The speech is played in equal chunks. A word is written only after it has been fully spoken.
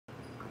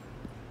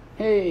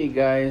Hey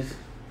guys,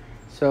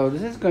 so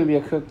this is going to be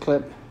a quick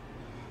clip.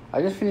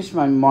 I just finished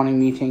my morning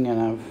meeting and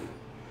I've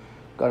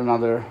got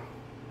another.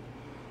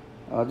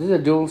 This is a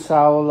dual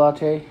sour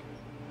latte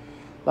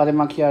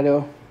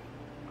macchiato,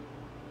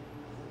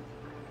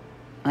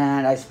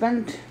 and I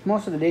spent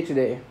most of the day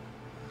today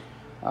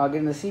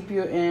getting the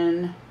CPU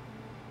in.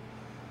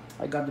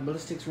 I got the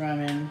ballistics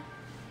RAM in.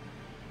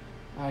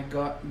 I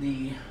got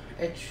the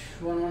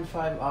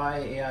H115i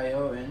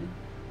AIO in.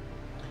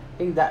 I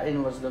think that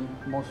in was the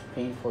most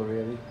painful,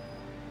 really.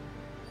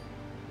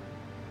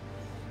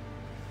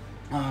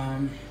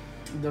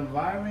 The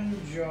wiring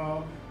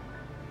job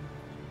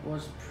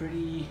was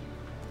pretty,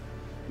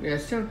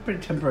 still pretty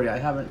temporary. I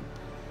haven't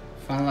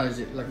finalized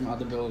it like my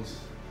other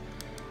builds,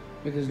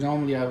 because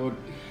normally I would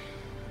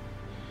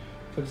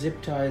put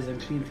zip ties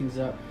and clean things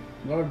up.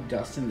 A lot of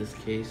dust in this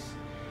case,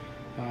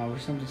 which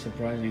is something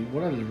surprising.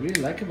 What I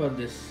really like about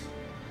this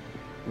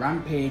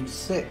Rampage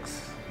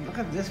 6, look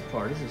at this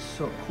part. This is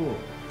so cool.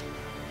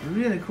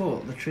 Really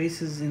cool. The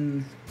traces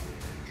in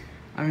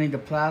underneath the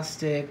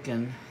plastic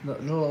and the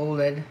little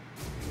OLED.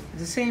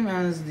 It's the same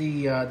as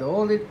the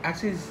OLED.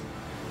 Actually,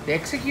 the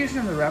execution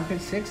of the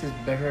Rampage 6 is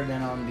better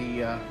than on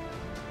the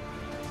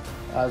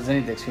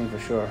Zenith Extreme for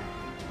sure.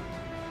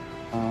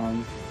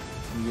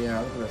 Yeah,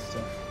 look at that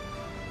stuff.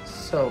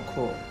 So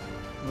cool.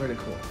 Really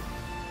cool.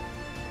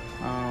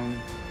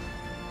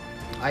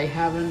 I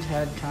haven't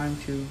had time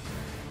to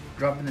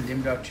drop in the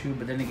DIMM.2,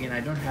 but then again, I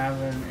don't have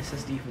an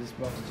SSD for this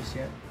box just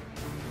yet.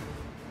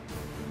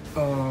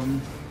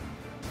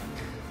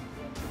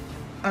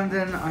 And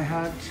then I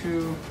had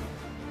to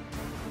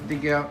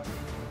dig out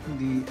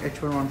the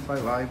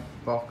H115i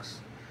box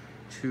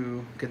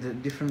to get the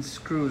different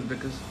screws,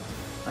 because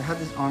I had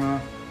this on a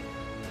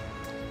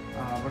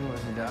what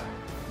was it,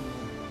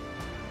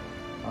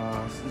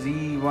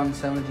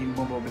 Z170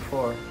 mobile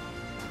before,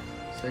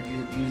 so I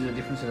used a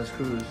different set of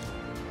screws.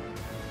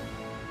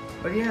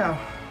 But yeah,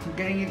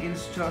 getting it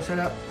installed, set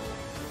up.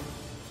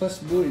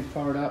 First boot is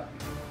powered up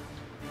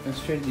and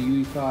straight to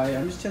the UEFI.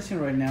 I'm just testing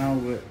right now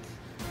with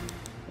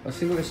a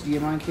single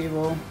HDMI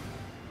cable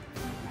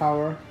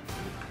power.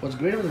 What's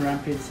great about the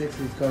Rampage 6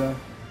 is it's got a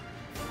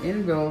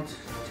inbuilt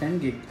 10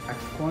 gig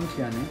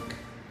Quantia NIC.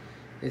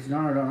 It's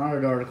not a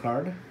daughter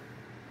card.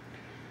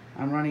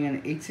 I'm running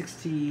an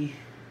 860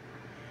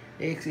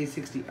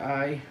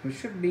 AX860i, which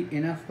should be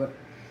enough, but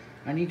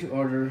I need to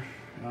order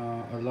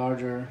a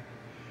larger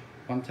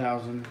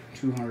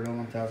 1200 or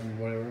 1000,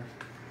 whatever.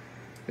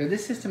 Yeah,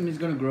 this system is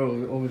going to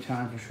grow over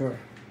time for sure.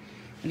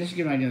 And just to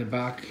give an idea of the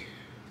back,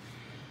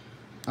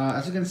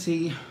 as you can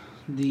see,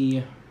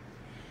 the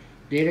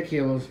data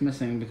cable is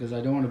missing because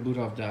I don't want to boot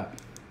off that.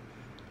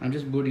 I'm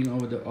just booting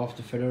off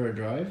the Fedora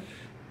drive.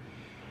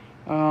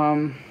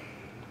 I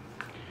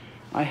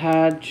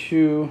had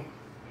to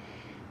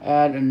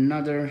add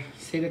another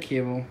SATA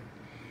cable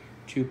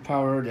to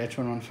power the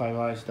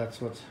H115i, so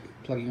that's what's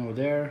plugging over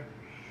there.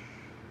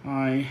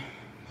 I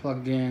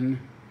plugged in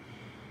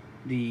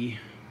the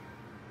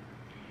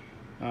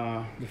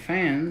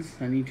fans.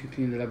 I need to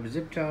clean that up with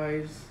zip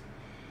ties,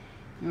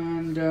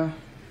 and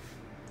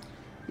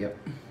yep,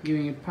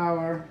 giving it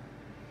power,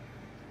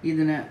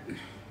 Ethernet,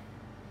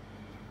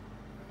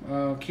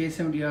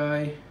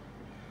 K70i,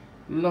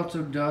 lots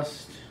of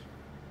dust,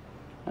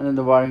 and then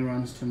the wiring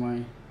runs to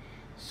my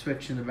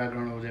switch in the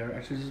background over there.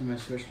 Actually, this is my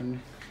switch.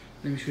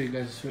 Let me show you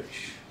guys the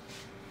switch.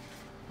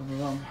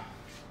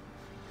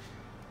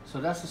 So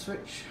that's the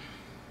switch.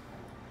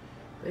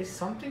 There's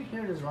something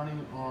here that's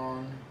running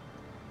on.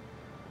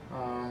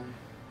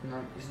 No,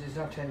 it's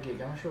not 10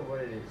 gig. I'm not sure what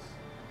it is.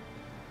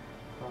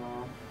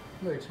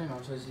 Wait, hang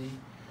on. So it's the.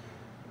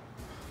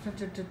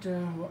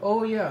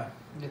 Oh yeah,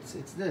 it's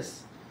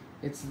this.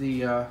 It's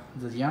the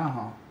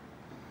Yamaha.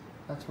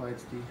 That's why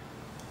it's the.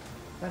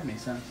 That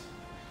makes sense.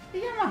 The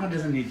Yamaha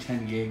doesn't need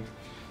 10 gig.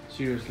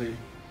 Seriously.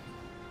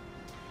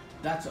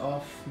 That's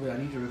off. But I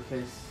need to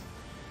replace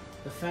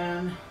the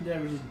fan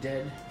there, which is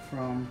dead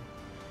from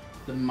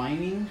the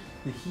mining.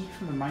 The heat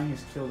from the mining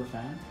has killed the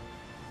fan.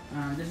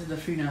 This is the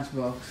FreeNAS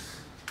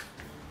box,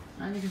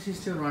 and you can see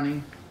it's still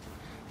running.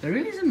 There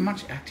really isn't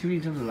much activity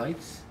in terms of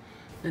lights.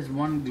 There's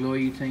one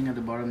glowy thing at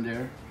the bottom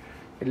there.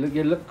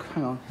 Look,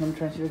 hang on, let me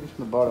try to see it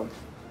from the bottom.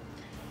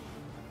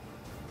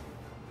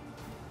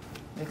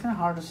 It's kind of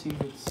hard to see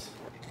if it's.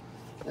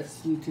 Let's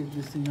see if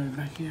this thing right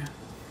back here.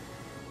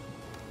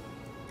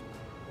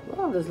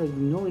 Wow, there's like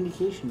no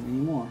indication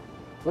anymore.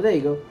 Well, there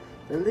you go.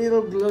 The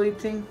little glowy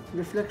thing,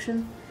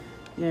 reflection.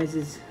 Yeah,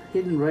 it's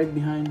hidden right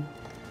behind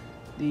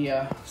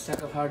the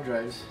stack of hard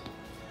drives.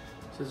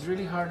 So it's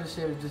really hard to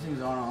say if this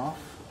thing's on or off.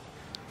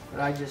 But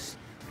I just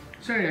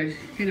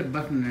hit a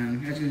button,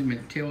 and as you can see,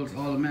 my table's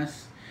all a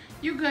mess.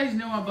 You guys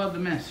know about the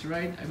mess,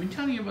 right? I've been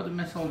telling you about the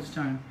mess all this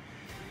time.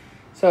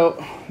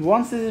 So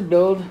once this is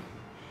built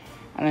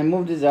and I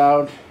move this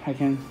out, I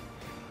can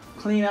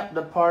clean up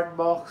the part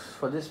box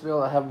for this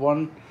build. I have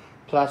one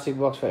plastic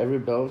box for every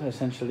build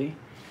essentially.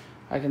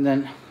 I can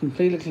then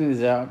completely clean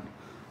this out.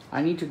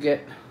 I need to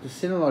get the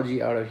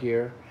Synology out of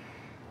here,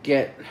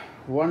 get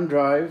one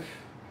drive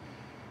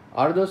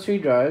out of those 3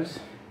 drives,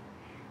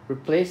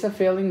 replace a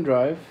failing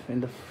drive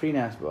in the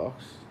FreeNAS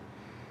box.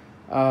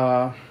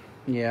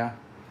 Yeah,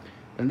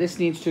 and this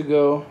needs to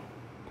go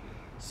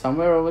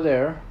somewhere over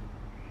there,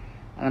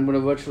 and I'm going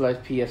to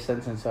virtualize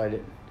pfSense inside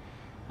it,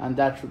 and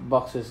that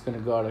box is going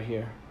to go out of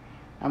here.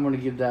 I'm going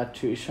to give that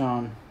to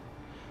Ishan.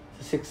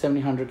 It's a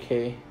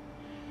 670-100K,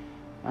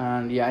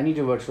 and yeah, I need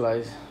to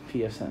virtualize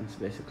pfSense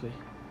basically.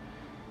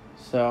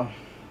 So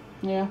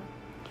yeah,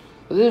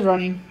 so this is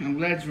running. I'm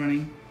glad it's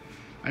running.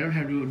 I don't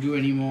have to do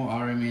any more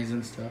RMAs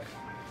and stuff.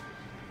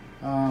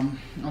 I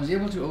was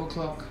able to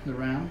overclock the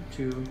RAM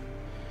to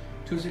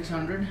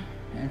 2600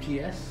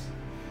 MTS.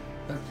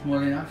 That's more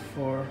than enough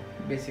for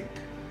basic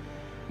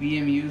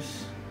VM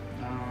use.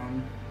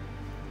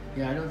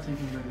 Yeah, I don't think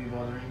I'm going to be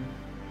bothering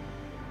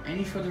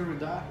any further with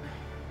that.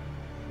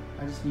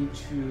 I just need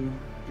to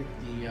get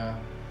the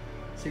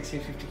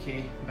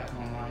 6850K back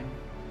online,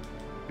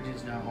 which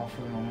is now off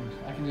for the moment.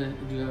 I can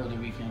do that over the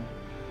weekend.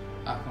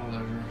 At my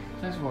leisure.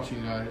 Thanks for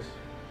watching, guys.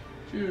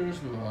 Cheers,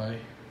 bye.